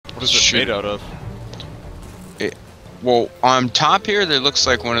What is it made out of? Well, on top here, there looks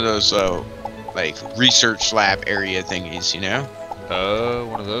like one of those, like, research lab area thingies, you know?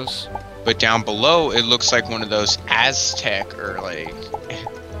 One of those? But down below, it looks like one of those Aztec, or, like,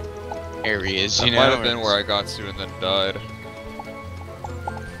 areas, you know? That might have been where I got to and then died.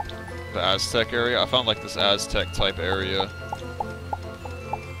 The Aztec area? I found, like, this Aztec type area.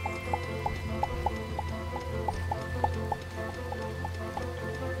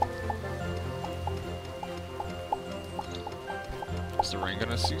 Is the rain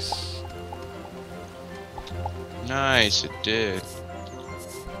gonna cease? Nice, it did.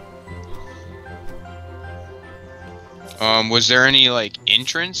 Was there any, like,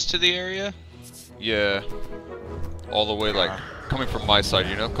 entrance to the area? Yeah. All the way, like, coming from my side,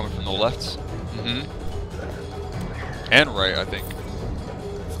 you know? Coming from the left. Mm-hmm. And right, I think.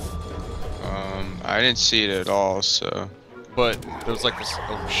 I didn't see it at all, so... But there was like this...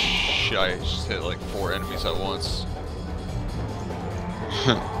 Oh shit, I just hit like 4 enemies at once.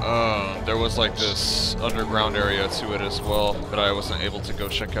 There was like this underground area to it as well that I wasn't able to go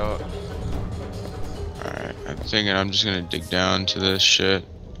check out. Alright, I'm thinking I'm just gonna dig down to this shit.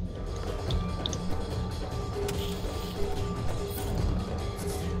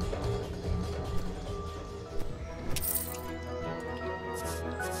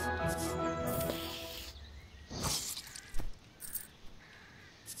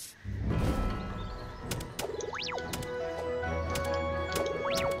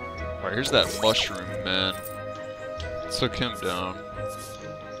 Alright, here's that mushroom, man. Took him down.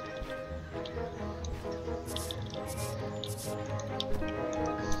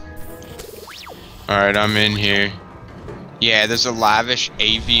 Alright, I'm in here. Yeah, there's a lavish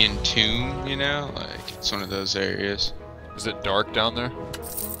avian tomb, you know? Like, it's one of those areas. Is it dark down there?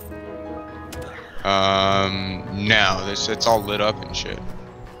 No, it's all lit up and shit.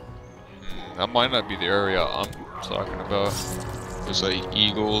 That might not be the area I'm talking about. There's like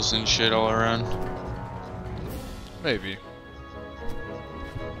eagles and shit all around. Maybe.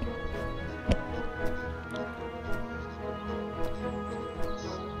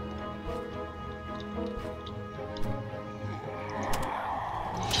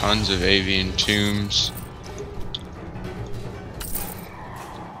 Tons of avian tombs.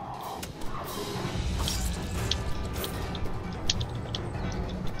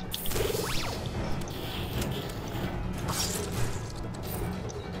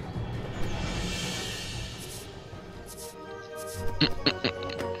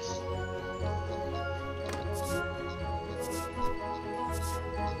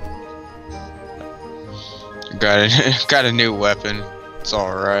 Got a new weapon. It's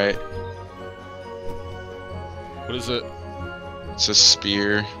alright. What is it? It's a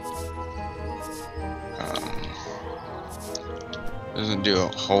spear. Doesn't do a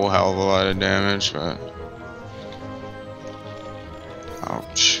whole hell of a lot of damage, but...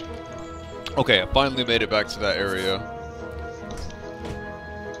 Ouch. Okay, I finally made it back to that area.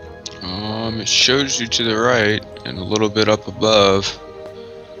 It shows you to the right and a little bit up above.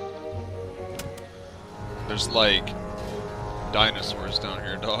 There's like dinosaurs down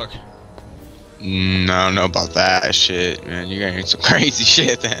here, dog. I don't know about that shit, man. You're getting some crazy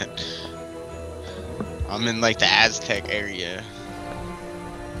shit then. I'm in like the Aztec area.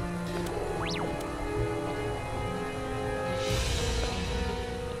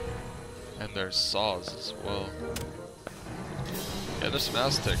 And there's saws as well. Yeah, there's some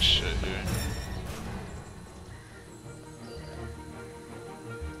Aztec shit here.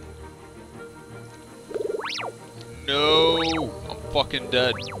 No! I'm fucking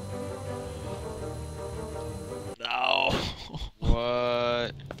dead. No.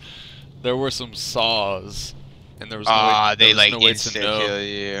 What? There were some saws, and there was they like no way to instant know. kill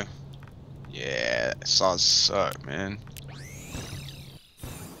you. Yeah, saws suck, man.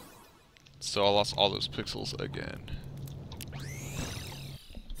 So I lost all those pixels again.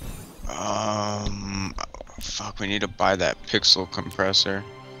 Fuck, we need to buy that pixel compressor.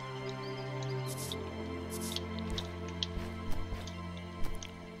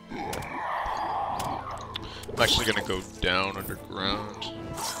 I'm actually gonna go down underground.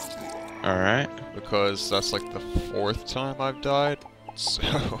 Alright. Because that's like the 4th time I've died. So,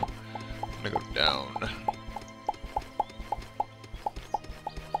 I'm gonna go down.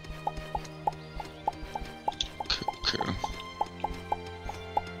 Cool.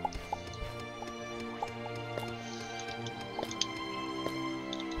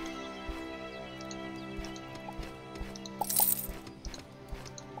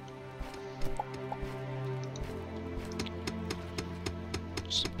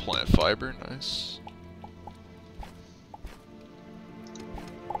 Some plant fiber, nice.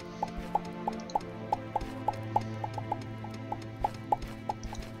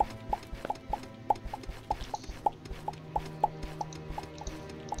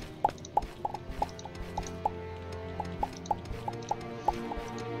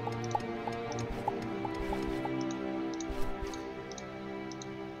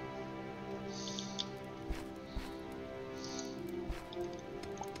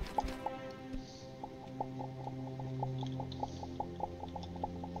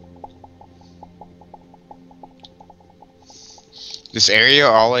 This area,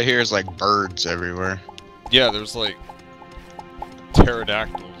 all I hear is like birds everywhere. Yeah, there's like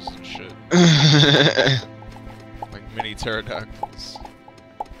pterodactyls and shit. Like mini pterodactyls.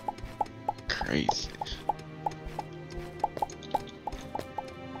 Crazy.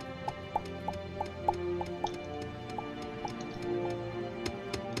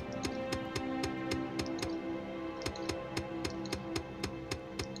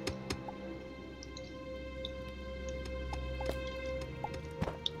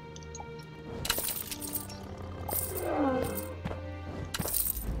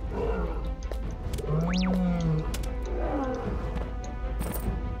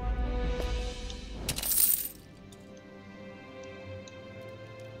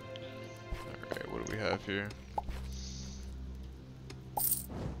 Alright, what do we have here?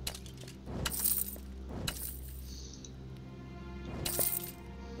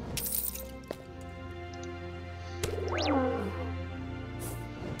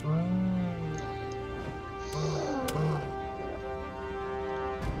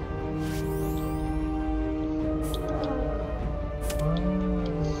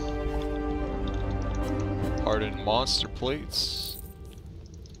 Hardened monster plates.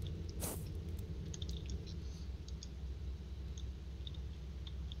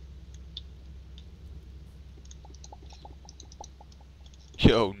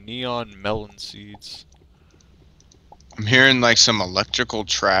 Yo, neon melon seeds. I'm hearing like some electrical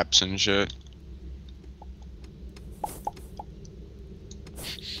traps and shit.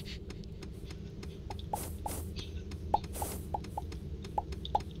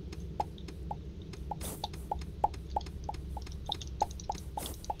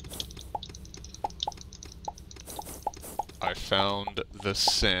 I found the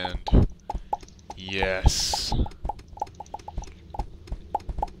sand. Yes.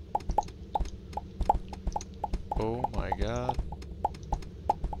 Oh my god.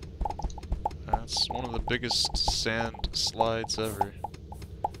 That's one of the biggest sand slides ever.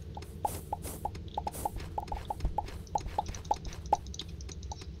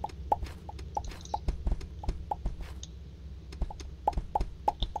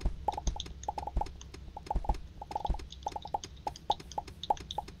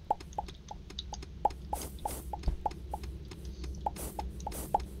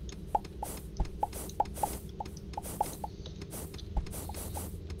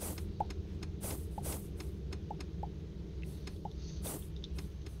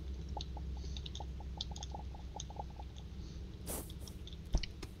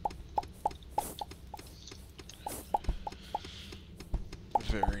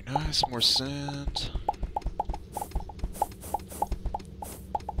 Very nice, more sand.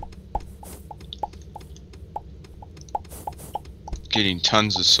 Getting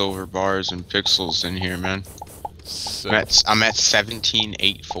tons of silver bars and pixels in here, man. So, I'm at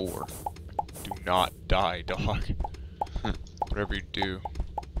 1784. do not die, dog. Whatever you do.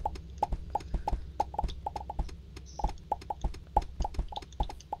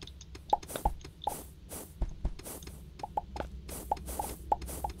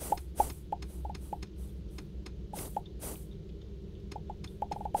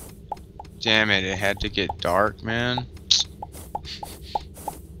 Damn it, it had to get dark, man.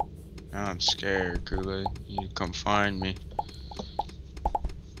 Now I'm scared, Kool-Aid. You need to come find me.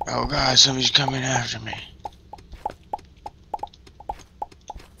 Oh god, somebody's coming after me.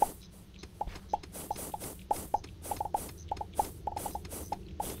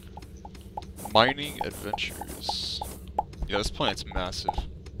 Mining adventures. Yeah, this planet's massive.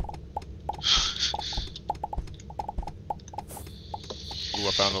 Ooh,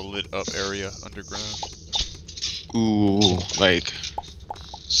 I found a lit up area underground. Ooh, like,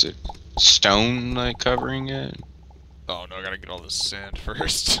 is it stone, like, covering it? Oh no, I gotta get all this sand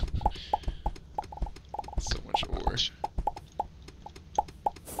first. So much ore.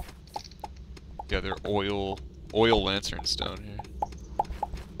 Yeah, they're oil lanterns down here.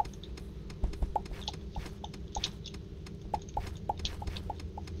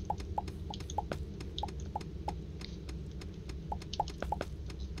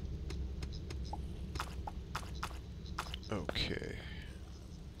 Okay.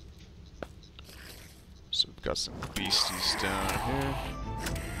 So we've got some beasties down here.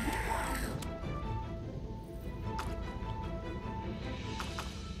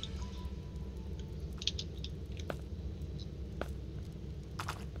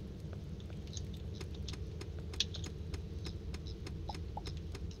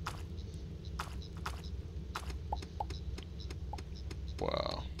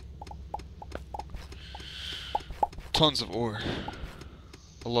 Wow. Tons of ore.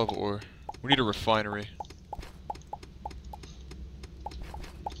 I love ore. We need a refinery.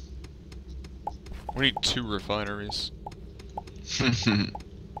 We need 2 refineries.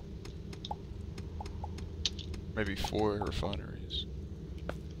 Maybe 4 refineries.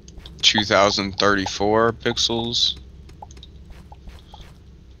 2034 pixels.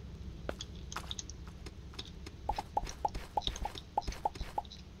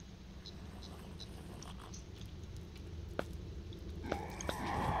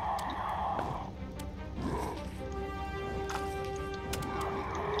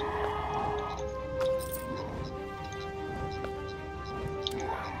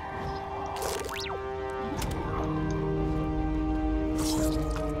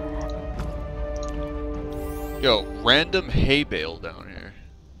 Yo, random hay bale down here.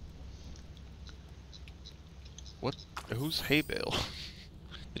 What? Who's hay bale?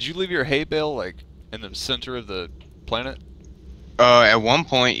 Did you leave your hay bale, like, in the center of the planet? At one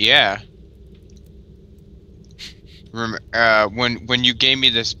point, yeah. When you gave me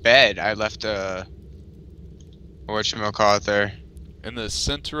this bed, I left a whatchamacallit there. In the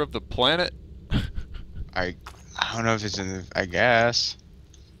center of the planet? I don't know if it's in the, I guess.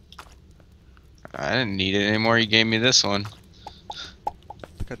 I didn't need it anymore. You gave me this one. I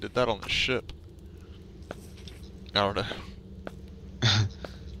think I did that on the ship. I don't know.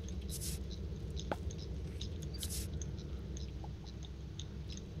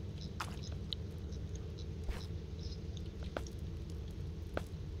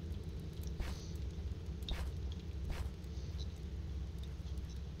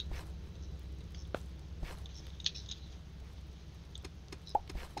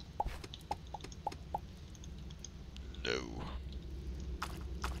 No.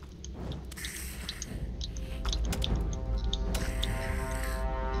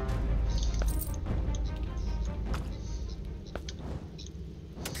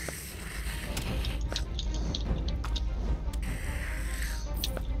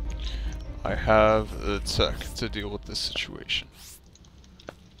 I have the tech to deal with this situation.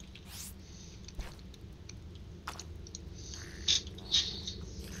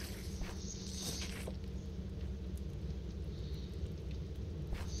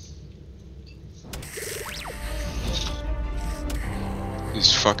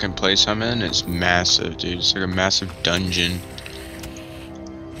 This fucking place I'm in is massive, dude. It's like a massive dungeon.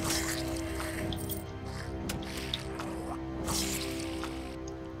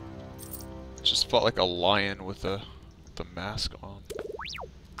 Just felt like a lion with a mask on.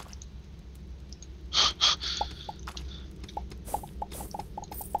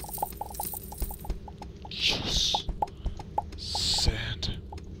 Yes. Sand.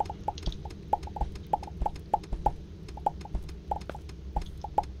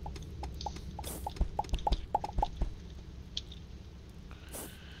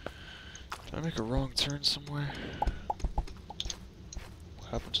 Did I make a wrong turn somewhere? What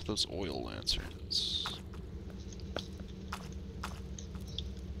happened to those oil lanterns?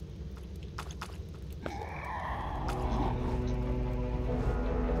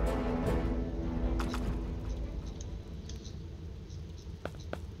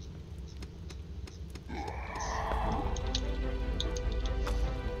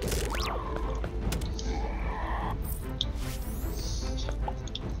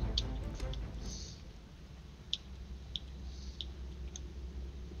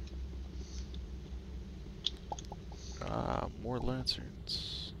 More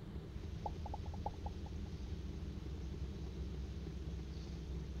lanterns.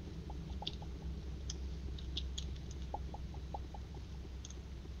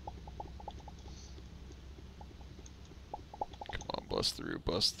 Come on, bust through,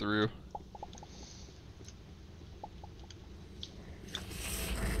 bust through.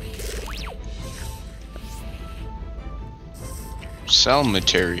 Sell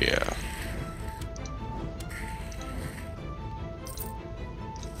materia.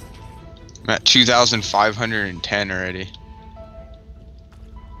 I'm at 2,510 already.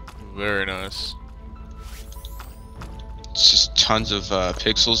 Very nice. It's just tons of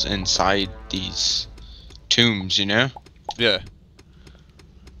pixels inside these tombs, you know? Yeah.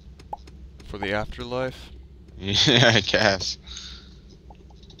 For the afterlife? Yeah, I guess.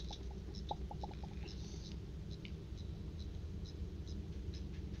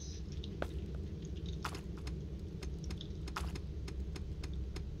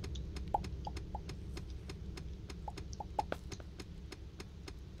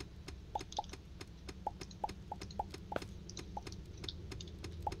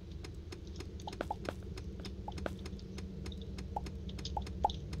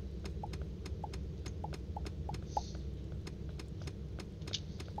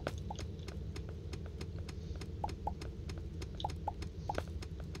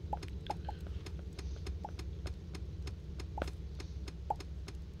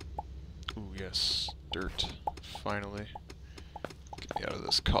 Yes, dirt. Finally. Get me out of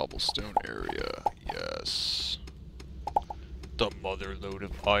this cobblestone area. Yes. The mother load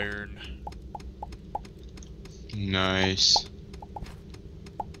of iron. Nice.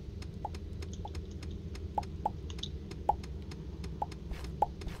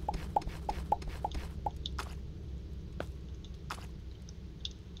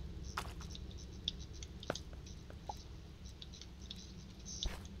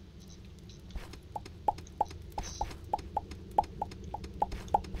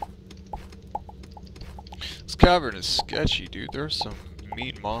 This cavern is sketchy, dude. There are some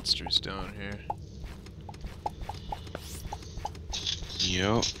mean monsters down here.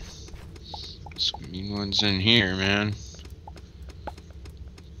 Yup. Some mean ones in here, man.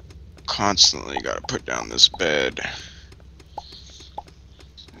 Constantly gotta put down this bed.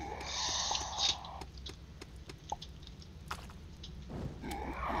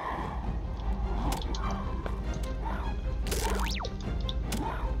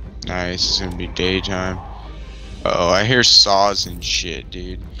 Nice, it's gonna be daytime. Uh-oh, I hear saws and shit,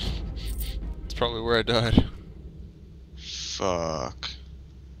 dude. It's probably where I died. Fuck.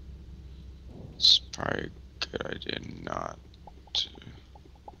 It's probably a good idea not to.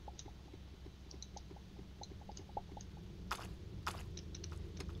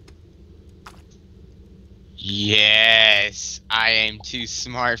 Yes! I am too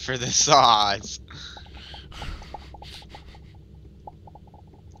smart for the saws.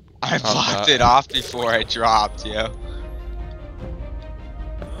 I blocked it off before I dropped, yo.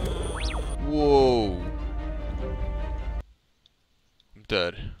 Whoa. I'm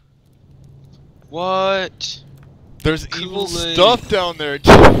dead. What? There's evil Kool-Aid. stuff down there,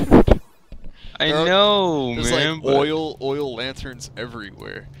 dude. I know, There's man. like oil lanterns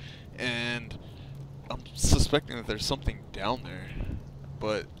everywhere, and I'm suspecting that there's something down there.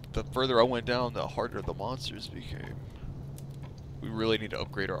 But the further I went down, the harder the monsters became. We really need to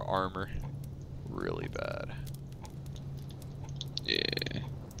upgrade our armor, really bad. Yeah.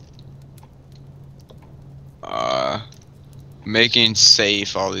 Making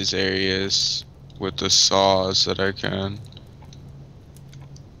safe all these areas with the saws that I can.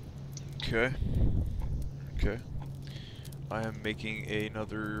 Okay. Okay. I am making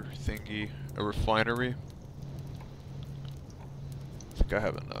another thingy, a refinery. I think I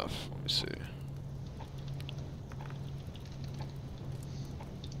have enough. Let me see.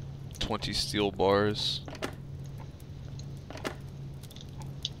 20 steel bars.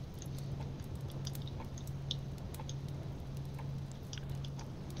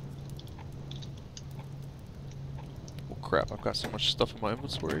 Oh crap, I've got so much stuff in my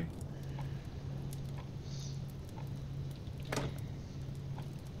inventory.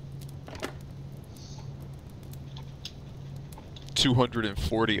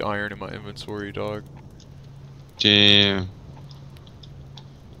 $240 iron in my inventory, dog. Damn.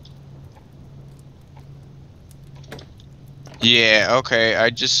 Yeah, okay,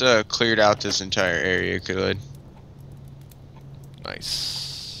 I just cleared out this entire area, good.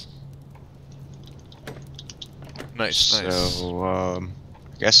 Nice. Nice, nice. So, I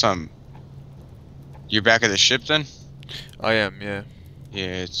guess you're back at the ship then? I am, yeah.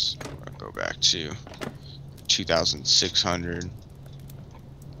 Yeah, I'll go back to 2,600.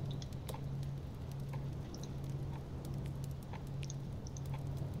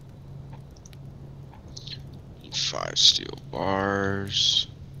 Need 5 steel bars.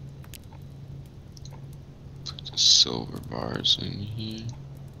 Put the silver bars in here.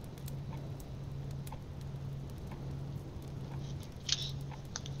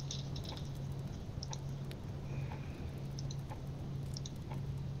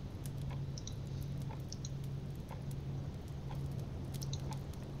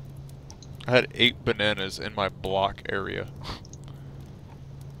 I had 8 bananas in my block area.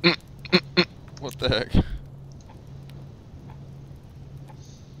 What the heck?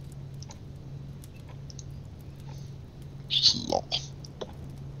 Slaw.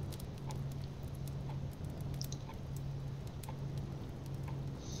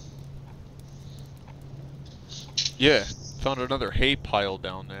 Yeah, found another hay pile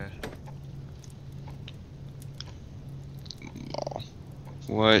down there. Law.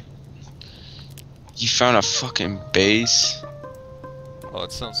 What? You found a fucking base? Oh,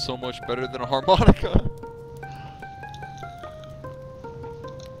 it sounds so much better than a harmonica.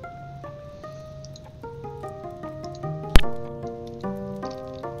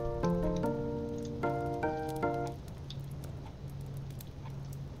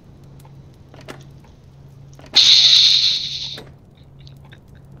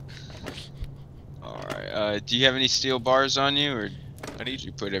 Alright, do you have any steel bars on you, or? I need. Did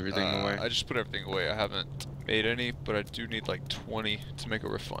you put everything away? I just put everything away. I haven't made any, but I do need like 20 to make a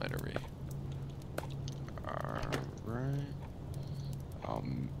refinery. Alright. I'll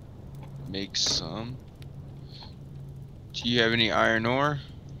make some. Do you have any iron ore?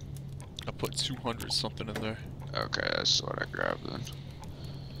 I put 200 something in there. Okay, that's what I grabbed then.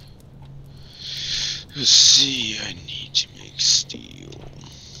 Let's see, I need to make steel.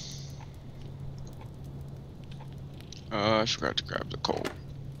 I forgot to grab the coal.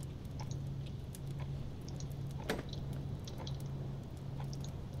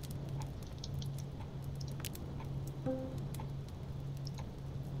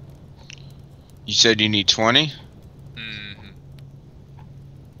 You said you need 20? Mm-hmm.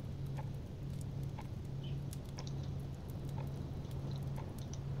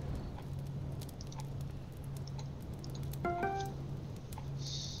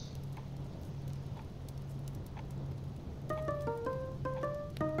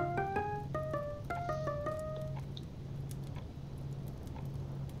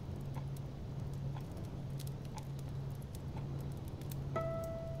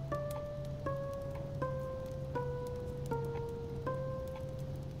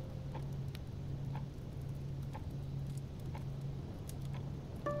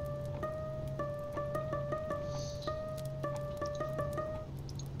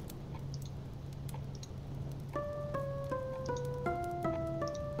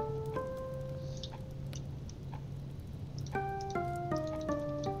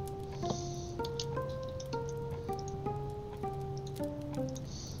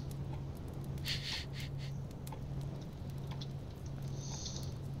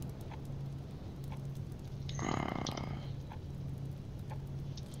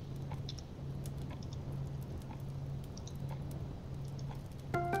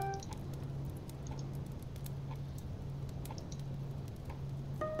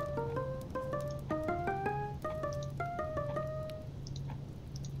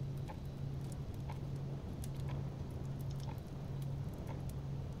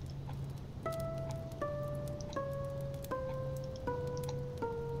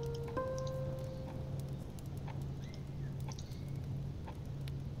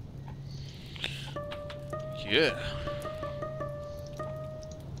 Yeah.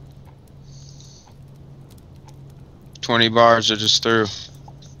 $20 are just through.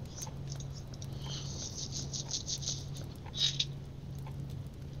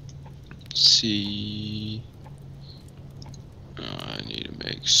 Let's see. I need to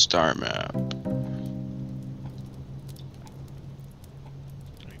make star map. I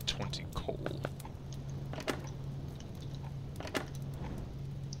need 20 coal.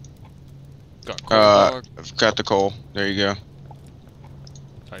 Got coal, dog. I've got the coal. There you go.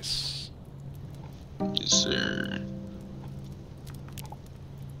 Nice. Yes, sir.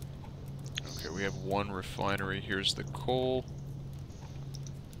 Okay, we have one refinery. Here's the coal.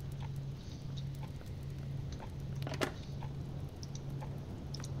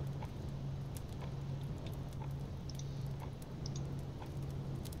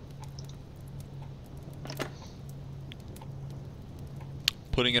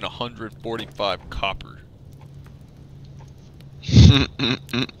 Putting in 145 copper.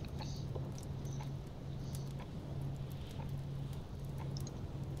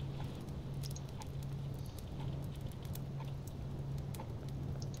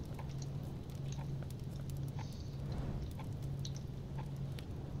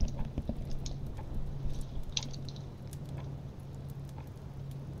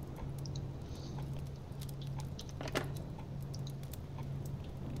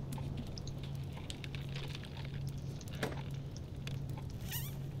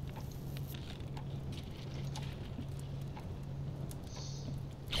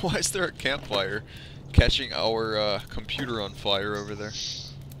 Why is there a campfire catching our computer on fire over there?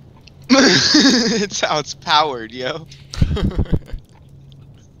 It's how it's powered, yo.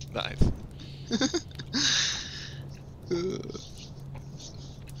 Nice.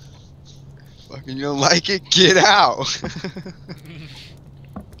 Fucking you don't like it? Get out.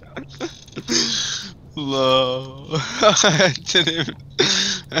 Low. I didn't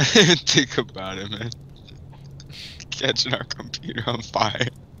even think about it, man. Catching our computer on fire.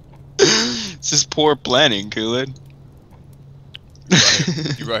 It's just poor planning, Kool-Aid.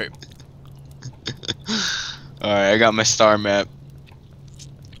 You're right. Alright, I got my star map.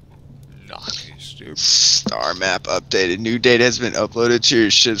 Nice, dude. Star map updated. New data has been uploaded to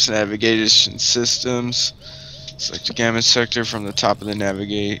your ship's navigation systems. Select the gamma sector from the top of the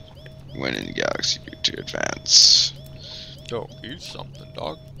navigate when in the galaxy view to advance. Yo, eat something,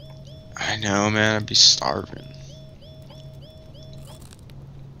 dog. I know, man. I'd be starving.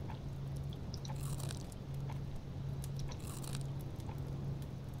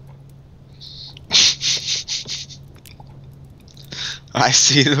 I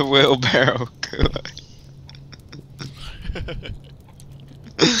see the wheelbarrow.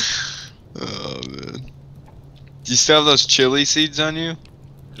 Oh man. Do you still have those chili seeds on you?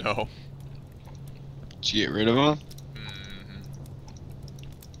 No. Did you get rid of them? Mm-hmm.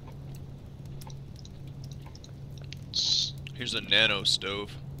 Here's a nano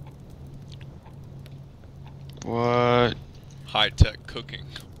stove. What? High-tech cooking.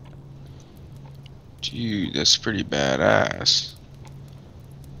 Dude, that's pretty badass.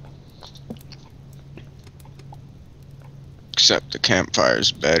 Except the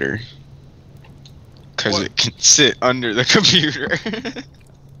campfire's better. Because What? it can sit under the computer.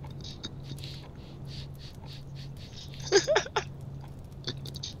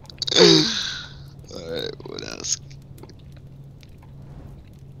 Alright, what else?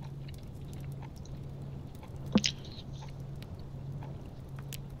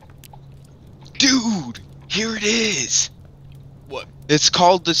 Dude, here it is. What? It's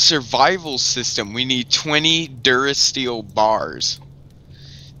called the survival system. We need 20 Durasteel bars.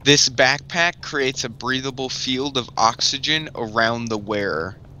 This backpack creates a breathable field of oxygen around the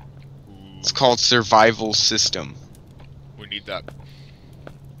wearer. Ooh, It's called survival system. we need that.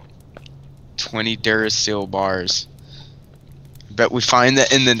 20 Durasteel bars. Bet we find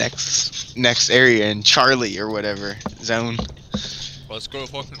that in the next area in Charlie or whatever zone. Let's go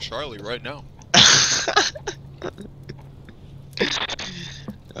to fucking Charlie right now.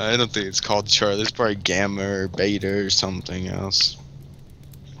 I don't think it's called Charlie. It's probably Gamma or Beta or something else.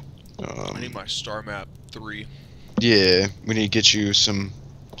 I need my star map 3. Yeah, we need to get you some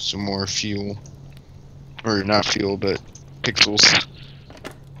more fuel, or not fuel, but pixels.